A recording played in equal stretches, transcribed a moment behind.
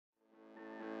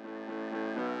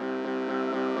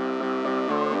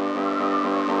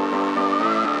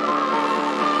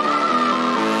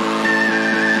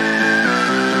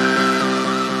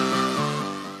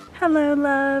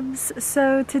guys,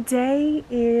 so today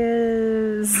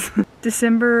is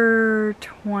December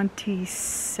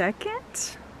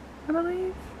 22nd, I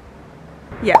believe.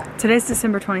 Yeah, today's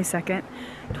December 22nd,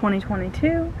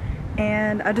 2022,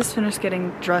 and I just finished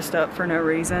getting dressed up for no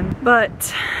reason.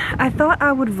 But I thought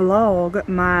I would vlog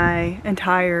my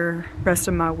entire rest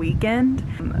of my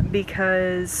weekend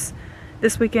because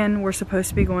this weekend we're supposed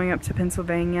to be going up to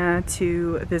Pennsylvania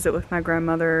to visit with my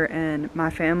grandmother and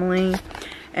my family.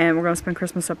 And we're gonna spend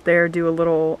Christmas up there, do a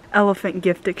little elephant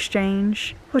gift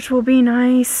exchange, which will be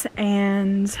nice.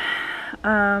 And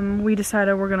we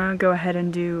decided we're gonna go ahead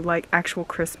and do like actual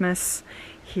Christmas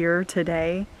here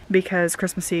today, because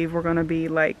Christmas Eve we're gonna be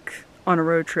like on a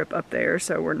road trip up there,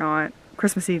 so we're not,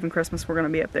 Christmas Eve and Christmas we're gonna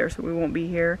be up there, so we won't be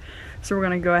here. So we're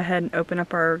gonna go ahead and open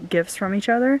up our gifts from each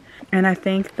other. And I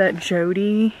think that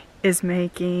Jody is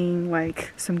making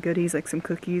like some goodies, like some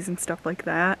cookies and stuff like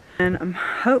that. And I'm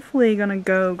hopefully gonna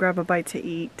go grab a bite to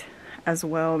eat as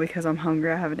well because I'm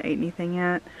hungry. I haven't ate anything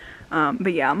yet.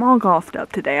 But yeah, I'm all golfed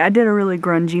up today. I did a really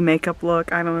grungy makeup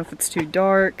look. I don't know if it's too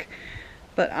dark,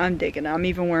 but I'm digging it. I'm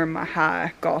even wearing my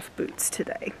high golf boots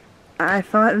today. I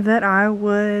thought that I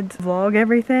would vlog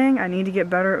everything. I need to get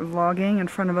better at vlogging in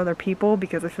front of other people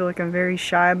because I feel like I'm very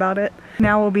shy about it.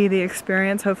 Now will be the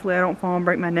experience. Hopefully I don't fall and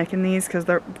break my neck in these, because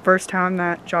the first time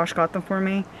that Josh got them for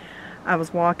me, I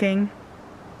was walking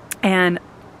and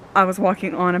I was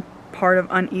walking on a part of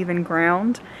uneven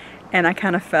ground and I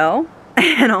kind of fell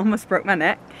and almost broke my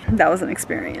neck. That was an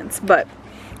experience, but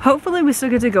hopefully we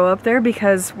still get to go up there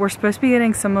because we're supposed to be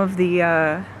getting some of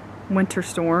the winter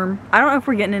storm. I don't know if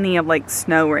we're getting any of like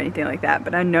snow or anything like that,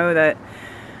 but I know that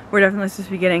we're definitely supposed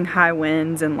to be getting high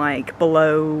winds and like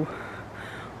below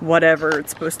whatever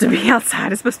it's supposed to be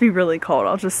outside. It's supposed to be really cold,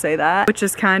 I'll just say that, which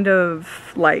is kind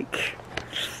of like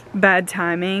bad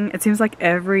timing. It seems like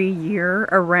every year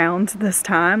around this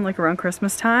time, like around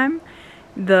Christmas time,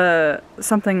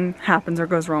 something happens or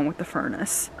goes wrong with the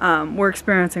furnace. We're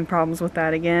experiencing problems with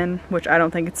that again, which I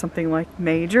don't think it's something like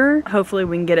major. Hopefully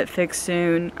we can get it fixed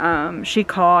soon. She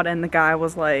called and the guy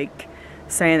was like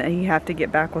saying that he have to get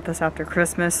back with us after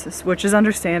Christmas, which is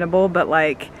understandable, but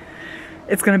like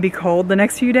it's gonna be cold the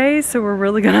next few days, so we're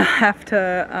really gonna have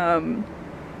to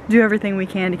do everything we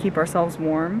can to keep ourselves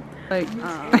warm. Like,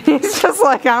 it's just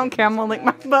like, I don't care, I'm gonna lick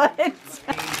my butt.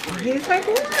 He's like,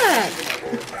 what?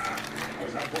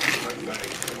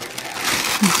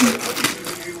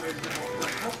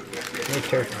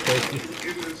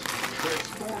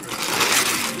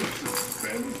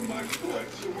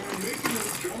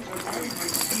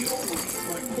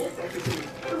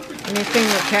 Anything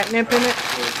with catnip in it?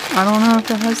 I don't know if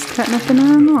it has catnip in it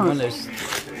or not. I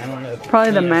don't know.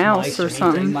 Probably the mouse or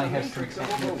something. They might have some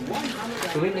catnip.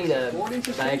 Do we need a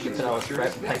bag to put all the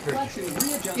scrap paper?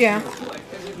 Yeah.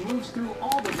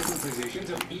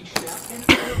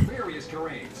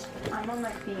 I'm on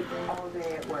my feet all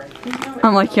day at work.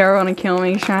 I'm like, you're gonna kill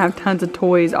me. You're trying to have tons of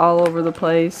toys all over the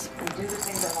place. I do the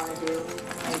things I want to do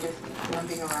and just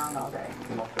lumping around all day.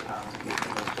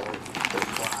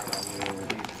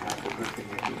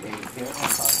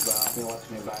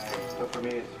 For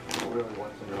me, it's really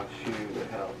what's in my shoe that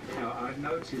helps. Now, I've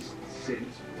noticed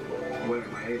since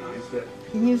wearing my A-lines that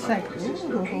He's like,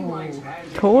 ooh.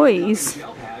 Toys.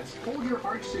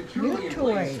 New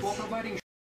toys.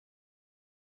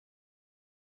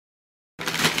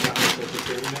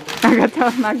 I got that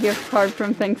with my gift card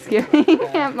from Thanksgiving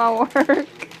at my work.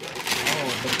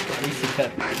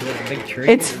 Big tree.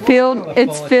 It's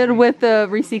filled with the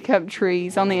Reese cup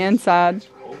trees on the inside.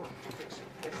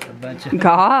 A bunch of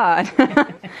God. Oh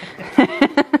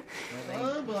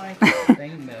boy. They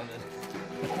melted.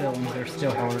 The fillings are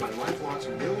still hard.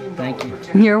 Thank you.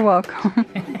 You're welcome.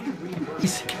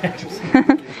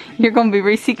 You're gonna be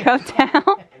Reese cupped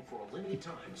out.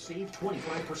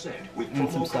 And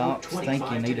some socks.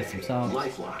 Thank you. Needed some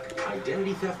socks.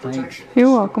 Thanks.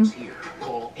 You're welcome.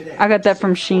 I got that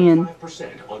from Shein. It's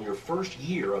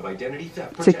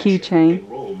a keychain.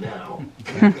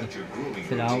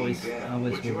 It always will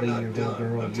be your little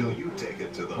girl.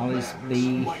 You'll always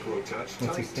be,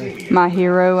 what's it say? My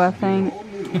hero, I think.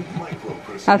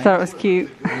 I thought it was cute.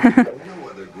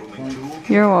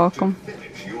 You're welcome.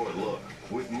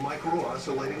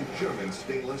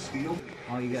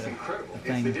 Oh, you got a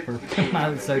thing for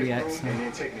my zodiac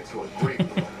sign.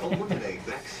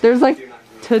 There's like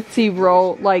Tootsie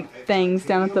Roll like things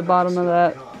down at the bottom of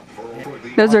that.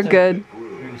 Those are good.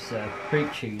 There's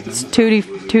creek cheese. It's tutti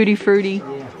fruity.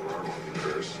 Yeah.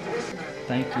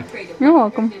 Thank you. You're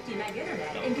welcome.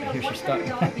 Here's your stuff.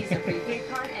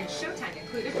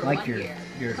 Like your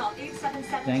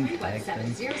thing tag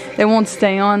thing. They won't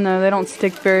stay on though. They don't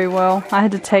stick very well. I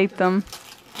had to tape them.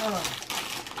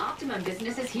 Optimum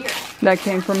business is here. That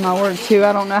came from my work too.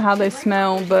 I don't know how they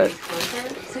smell, but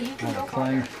So you can go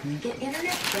farther. Get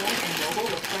internet, phone, and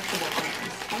mobile with flexible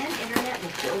plans. And internet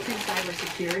with built-in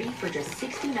cybersecurity for just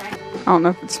 $69. I don't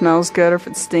know if it smells good or if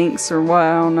it stinks or what.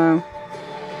 I don't know.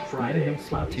 Friday,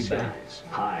 cloudy skies.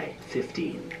 High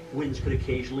 15. Winds could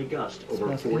occasionally gust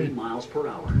over 40 miles per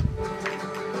hour.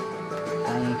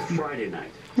 Friday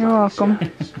night. You're welcome.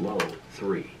 Skies, low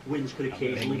 3. Winds could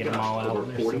occasionally gust over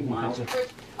 40 miles.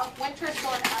 Winter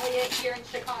storm Elliot here in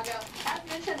Chicago. As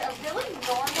mentioned, a really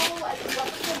normal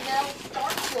run-of-the-mill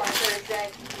start to our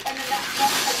Thursday, and then that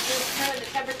front has moved through, and the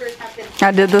temperatures have been.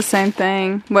 I did the same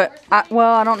thing, but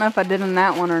well, I don't know if I did in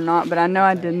that one or not, but I know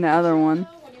I did in the other one,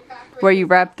 where you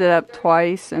wrapped it up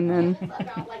twice and then.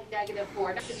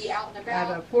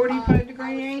 At a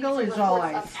 45-degree angle is all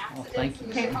ice. Oh, thank you.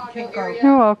 Can't go.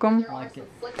 You're welcome. I like it.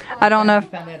 I don't know if.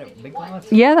 Found that at Big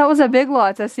Lots? Yeah, that was at Big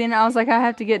Lots. I seen it. I was like, I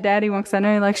have to get Daddy one because I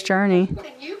know he likes Journey.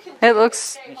 It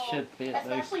looks. It should fit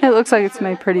those. It looks like it's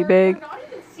made pretty big. I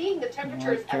like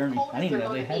Journey. I didn't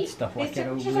know they had stuff like that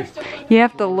over there. You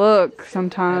have to look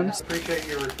sometimes. Appreciate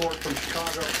your report from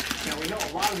Chicago. Now, we know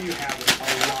a lot of you have a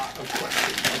lot of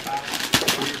questions about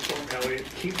your storm, Elliot.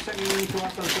 Keep sending them to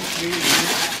us on social media.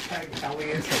 Hashtag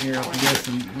Elliot. Sit here and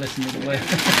listen to the weather.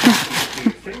 Do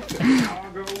you think that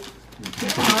Chicago...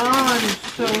 I'm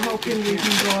so hoping we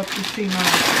can go up to see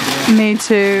Mom. Me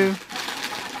too.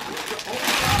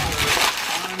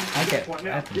 I got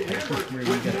wrapping paper where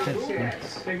you got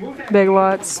this one. Big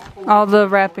Lots. All the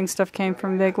wrapping stuff came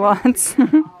from Big Lots.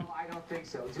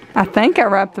 I think I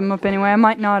wrapped them up anyway. I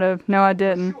might not have. No, I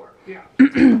didn't. I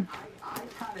didn't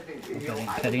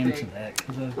cut into that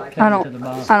because I cut into the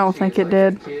bottom. I don't think it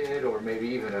did.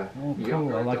 Oh,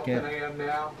 cool. I like that.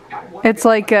 It's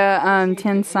like a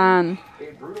tin sign.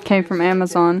 Came from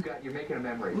Amazon.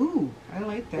 Ooh, I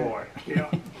like that.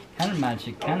 Kind of reminds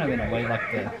you, kind of in a way,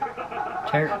 like the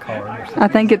tarot card or something. I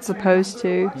think it's supposed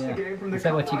to. Yeah. Is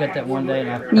that what you got that one day?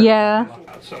 Yeah.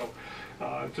 So,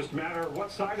 just a matter of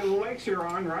what side of the lakes you're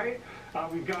on, right?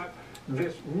 We've got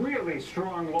this really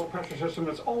strong low pressure system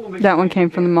that's only... That one came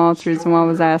from the mall. That's the reason why I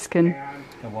was asking.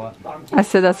 The what? I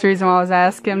said that's the reason why I was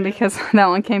asking, because that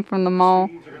one came from the mall.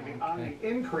 On the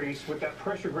increase with that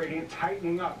pressure gradient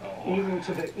tightening up even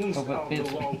to the east of the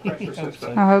low pressure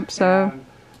system. I hope so.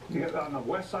 And on the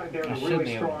west side there, the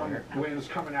really strong winds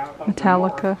coming out of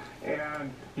Metallica. the north.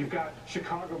 And you've got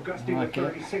Chicago gusting to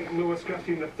 30, St. Louis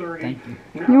gusting to 30. Thank you.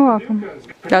 You're welcome.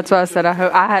 That's why I said I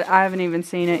hope. I haven't even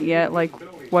seen it yet, like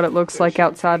what it looks like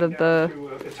outside of the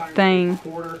thing.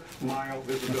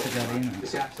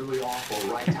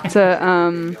 It's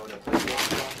a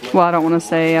well, I don't want to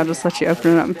say. I'll just let you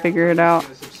open it up and figure it out.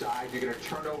 You're going to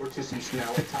turn over to some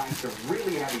snow at times, some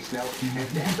really heavy snow, and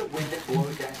then the wind that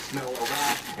blows that snow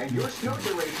around, and your snow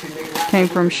duration may last. Came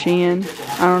from Shein.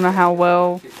 I don't know how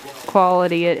well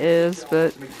quality it is,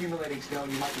 but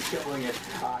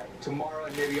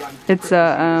it's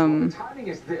a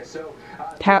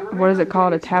what is it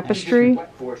called? A tapestry?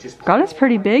 God, it's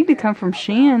pretty big to come from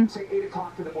Shein. 8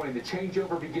 o'clock in the morning, the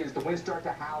changeover begins. The winds start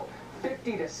to howl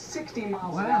 50 to 60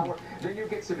 miles an hour. Then you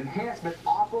get some enhancement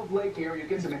off of Lake Erie. You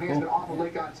get some enhancement off of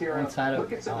Lake Ontario.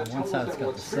 Look at some of the totals that we'll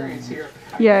experience here.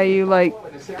 Yeah, you like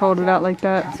fold it out like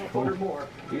that. Cool.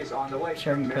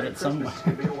 Sure, you can put it somewhere.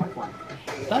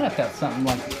 Thought I felt something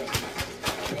like.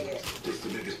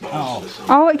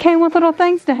 Oh, it came with little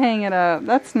things to hang it up.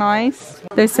 That's nice.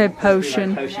 They said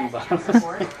potion. Potion bottles.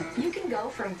 You can go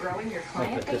from growing your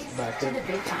client base to the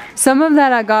big time. Some of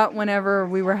that I got whenever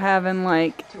we were having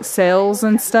like sales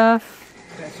and stuff.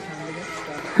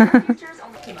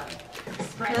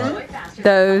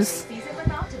 Those.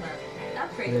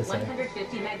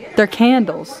 They're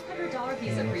candles.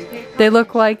 They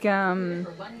look like once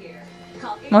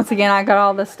again, I got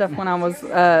all this stuff when I was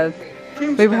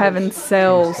we were having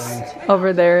sales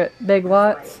over there at Big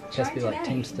Lots. Just be like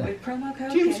Tombstone.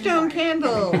 Tombstone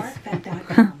candles.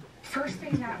 First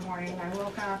thing that morning, I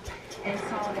woke up and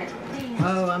saw that things.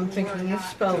 Oh, I'm thinking it's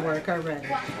spell work already.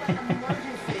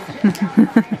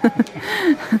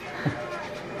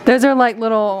 Those are like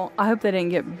little, I hope they didn't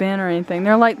get bent or anything.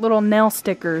 They're like little nail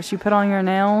stickers you put on your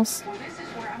nails.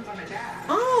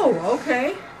 Oh,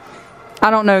 okay. I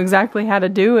don't know exactly how to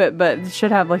do it, but it should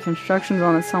have like instructions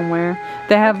on it somewhere.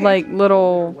 They have like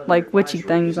little like witchy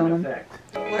things on them.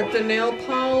 What, the nail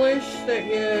polish that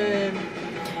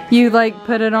you like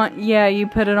put it on, yeah, you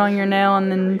put it on your nail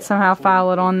and then somehow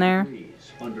file it on there.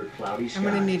 I'm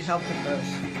gonna need help with those.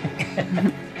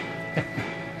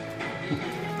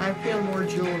 I feel more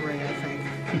jewelry, I think.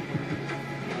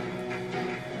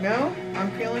 No?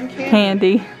 I'm feeling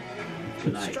candy. Candy.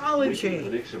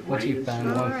 Astrology. What you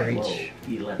find one for each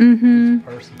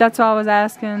person. That's what I was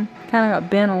asking. Kind of got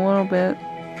bent a little bit.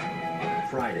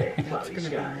 Friday, cloudy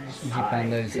skies. You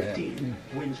find those at 15.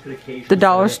 Winds could occasionally The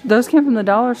dollar. Those came from the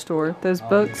dollar store. Those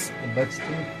books. the books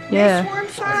too. Yeah. Warm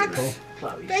socks.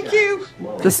 cloudy Thank skies. you.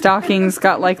 Low The stockings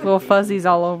got like little fuzzies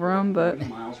all over them, but 40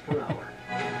 miles per hour.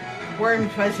 Warm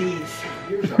fuzzies.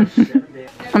 Here's our 7-day.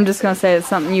 I'm just gonna say it's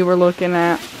something you were looking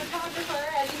at.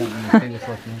 Something she was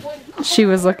looking at. She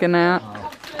was looking at.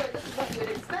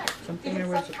 Something I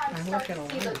look at a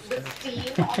lot of stuff.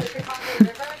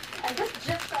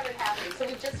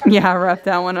 Yeah, I wrapped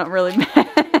that one up really bad.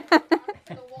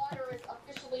 The water is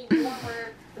officially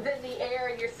warmer than the air,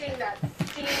 and you're seeing that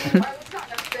steam. Well, it's not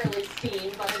necessarily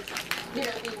steam, but it's, you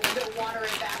know, the water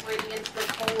evaporating into the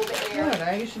cold air. Good, I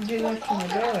used to do that for my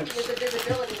dogs. With the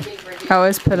visibility being reduced. I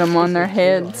always put them on their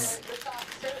heads.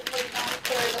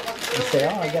 You say,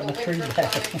 oh, I got my tree back.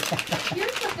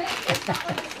 Here's the thing, it's not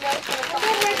like the snow's gonna come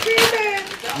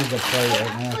He's a play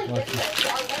right now. Watch him.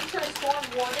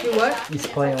 Do what? He's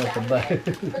playing with the bow.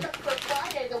 But for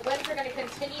Friday, the winds are going to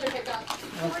continue to pick up.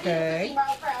 40 to Okay. 50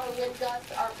 mile per hour wind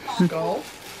gusts are possible. Skull.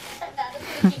 And that is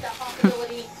going to keep that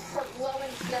possibility for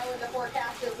blowing snow in the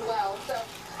forecast as well. So,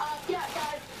 yeah,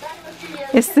 guys, back in the studio.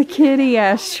 It's the kitty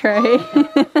ashtray.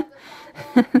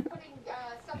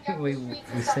 we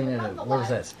seen it at, what was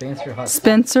that, Spencer? Hot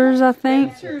Spencer's, I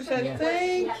think. Here's that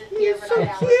thing. He's so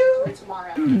cute.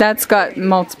 That's got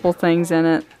multiple things in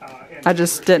it. I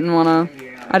just didn't want to.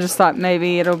 I just thought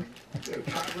maybe it'll.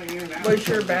 Was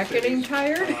your back getting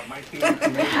tired?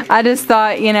 I just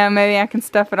thought, you know, maybe I can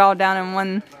stuff it all down in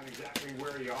one.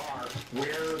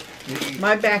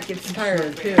 My back gets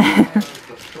tired too.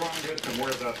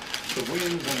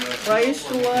 What I used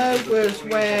to love was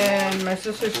when my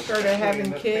sister started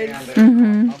having kids.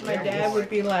 My dad would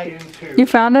be like, You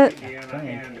found it?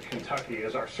 And Kentucky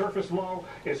as our surface low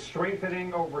is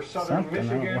strengthening over southern Something,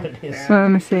 I don't know what it Michigan is. Well,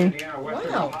 let me see. Indiana,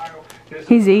 western Wow. Ohio. This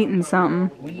He's is eating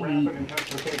something. rapid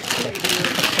intensification.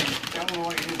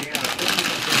 Illinois,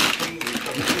 Indiana,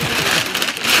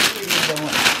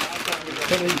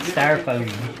 Styrofoam.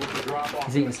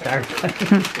 He's eating styrofoam.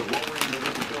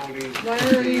 why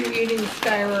are you eating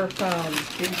styrofoam?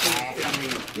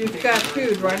 You've got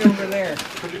food right over there.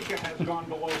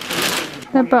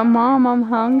 Yeah, but Mom, I'm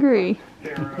hungry.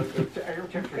 Air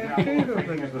temperature now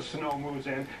increasing as the snow moves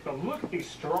in. But look at these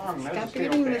strong Stop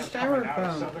eating the bands coming out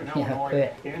of styrofoam. southern Yeah,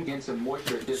 Illinois. quit. Get some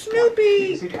moisture at this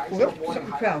Snoopy! point. Whoop,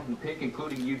 something fell. Pink,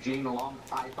 including Eugene along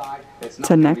I-5. It's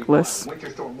a necklace. Winter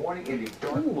storm warning in the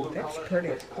dark Ooh, blue that's color. pretty.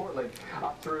 That's Portland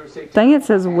up through I think it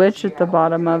says witch at the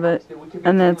bottom of it.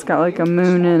 And then it's got like a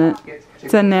moon in it.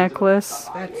 It's a necklace.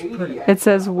 That's pretty. It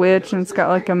says witch and it's got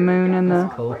like a moon in the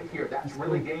Cool. That's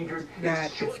really dangerous.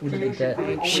 That is Where'd you get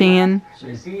that? Shein.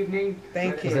 This evening.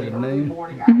 Thank Is it a you.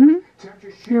 moon?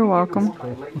 You're welcome.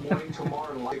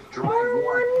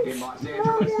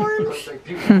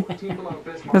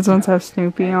 Those ones have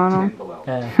Snoopy on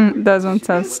them. Those ones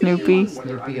have Snoopy.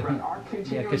 Snoopy on.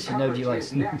 Yeah, because she knows you like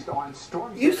Snoopy.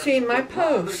 You've seen my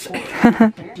post.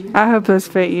 I hope those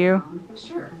fit you.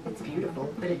 Sure, it's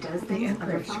beautiful, but it does things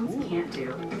other phones can't do,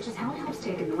 which is how it helps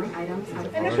take annoying items out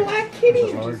of And a the black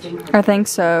kitty. Large. I think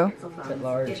so. Is it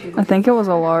large? I think it was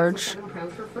a large. Pro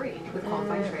for free with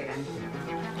qualified trade-in.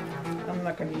 I'm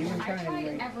not going to even try I tried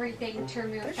anyway. everything to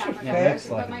remove should fabric fit. layers, Looks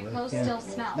like but my it would, clothes yeah. still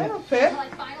smell. That'll fit. Until I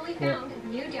finally found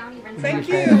new Downy rinse. Thank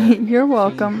you. You're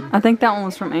welcome. I think that one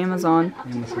was from Amazon.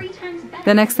 Up to 3 times better.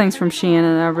 The next thing's from Shein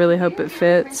and I really hope it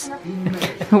fits.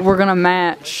 We're gonna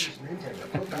match.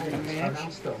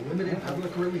 Announced the limited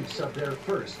public release of their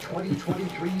first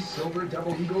 2023 Silver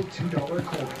Double Eagle $2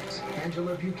 coins.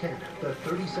 Angela Buchanan, the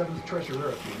 37th Treasurer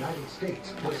of the United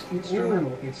States, was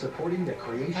instrumental in supporting the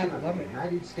creation of the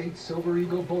United States Silver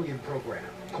Eagle Bullion Program.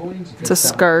 Coins It's a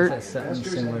skirt. Is that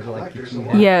something similar to like you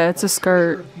Yeah, it's a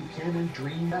skirt. Buchanan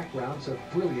dream backgrounds of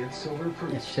brilliant silver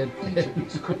proof. It should Each fit. of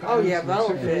these cookouts Oh, yeah, that'll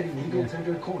fit. circulating Eagle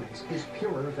Tender coins is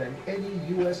purer than any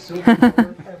U.S. silver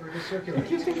dollar ever to circulate.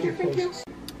 Thank you.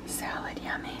 Salad,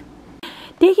 yummy.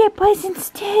 They get presents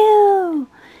too.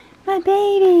 My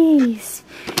babies.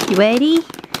 You ready?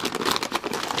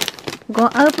 We're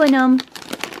gonna open them.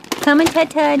 Come on, Tud.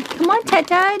 Come on, Tud.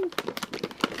 Come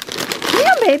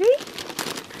on, baby.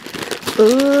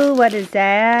 Ooh, what is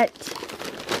that?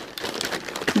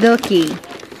 Looky.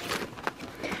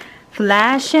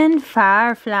 Flashing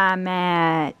Firefly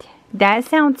mat. That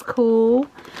sounds cool.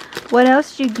 What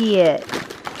else you get?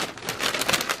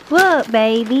 Look,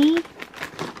 baby.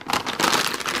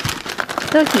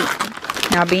 Looky.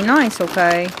 Now be nice,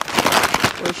 okay?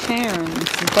 We're sharing.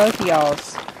 This is both of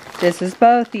y'all's. This is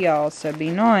both of y'all, so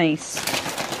be nice.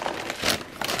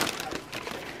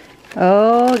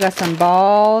 Oh, got some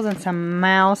balls and some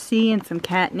mousy and some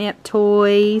catnip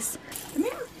toys. Come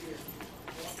here.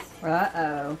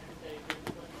 Uh-oh.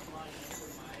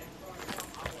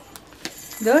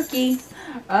 Looky.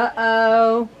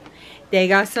 Uh-oh. They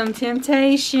got some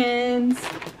temptations.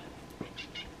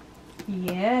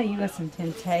 Yeah, you got some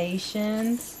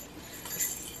temptations.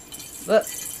 Look.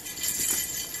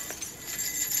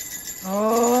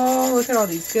 Oh, look at all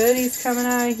these goodies coming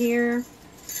out of here.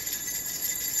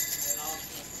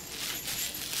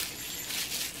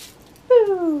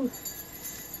 Woo.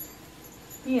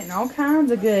 You're getting all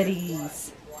kinds of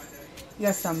goodies. You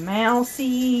got some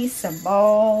mousies, some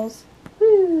balls.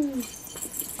 Woo.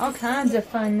 All kinds of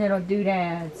fun little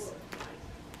doodads.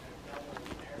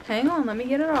 Hang on, let me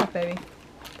get it off, baby.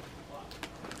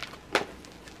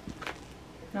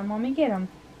 Now, mommy, get them.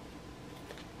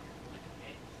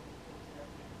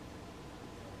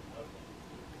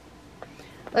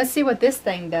 Let's see what this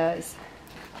thing does.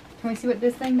 Can we see what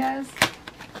this thing does?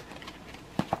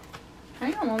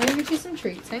 Hang on, let me get you some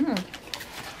treats. Hang on.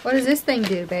 What does this thing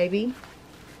do, baby?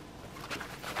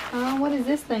 What does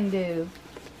this thing do?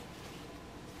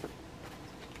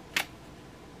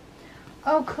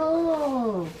 Oh,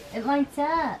 cool. It lights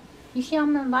up. You see all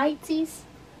the lightsies?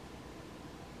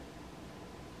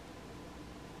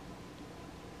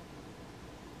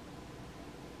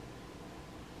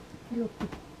 Look.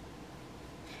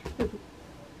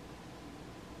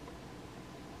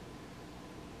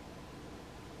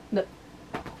 Look.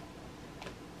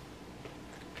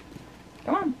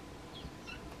 Come on.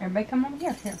 Everybody come over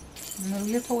here. Here. Move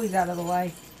your toys out of the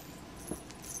way.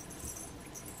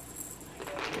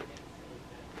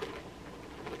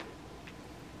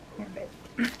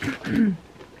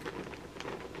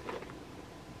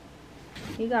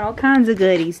 You got all kinds of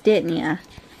goodies, didn't ya?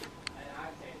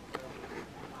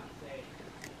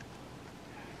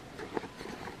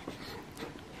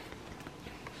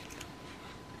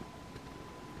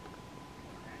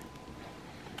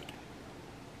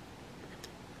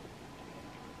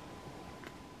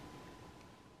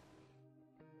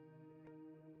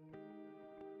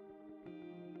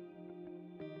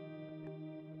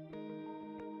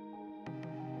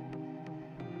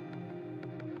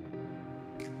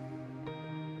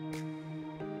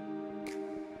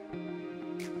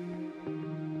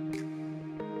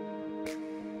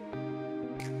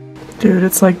 Dude,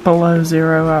 it's like below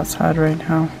 0 outside right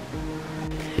now.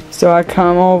 So I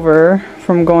come over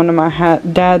from going to my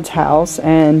dad's house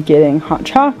and getting hot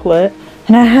chocolate.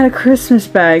 And I had a Christmas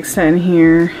bag sitting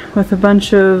here with a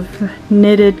bunch of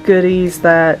knitted goodies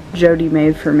that Jody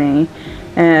made for me.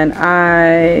 And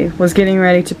I was getting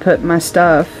ready to put my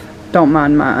stuff, don't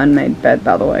mind my unmade bed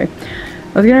by the way.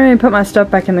 I was getting ready to put my stuff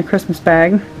back in the Christmas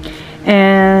bag.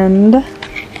 And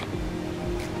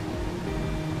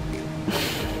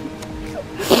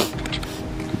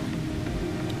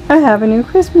I have a new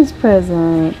Christmas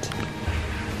present.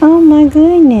 Oh my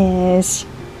goodness.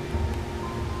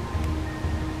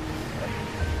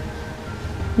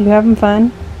 You having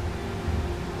fun?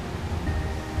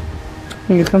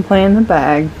 You can play in the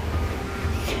bag.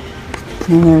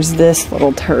 And there's this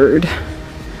little turd.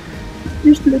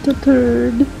 This little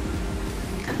turd.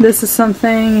 This is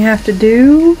something you have to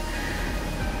do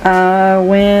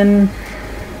when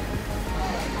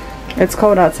it's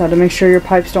cold outside to make sure your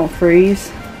pipes don't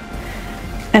freeze.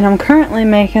 And I'm currently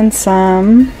making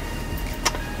some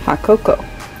hot cocoa.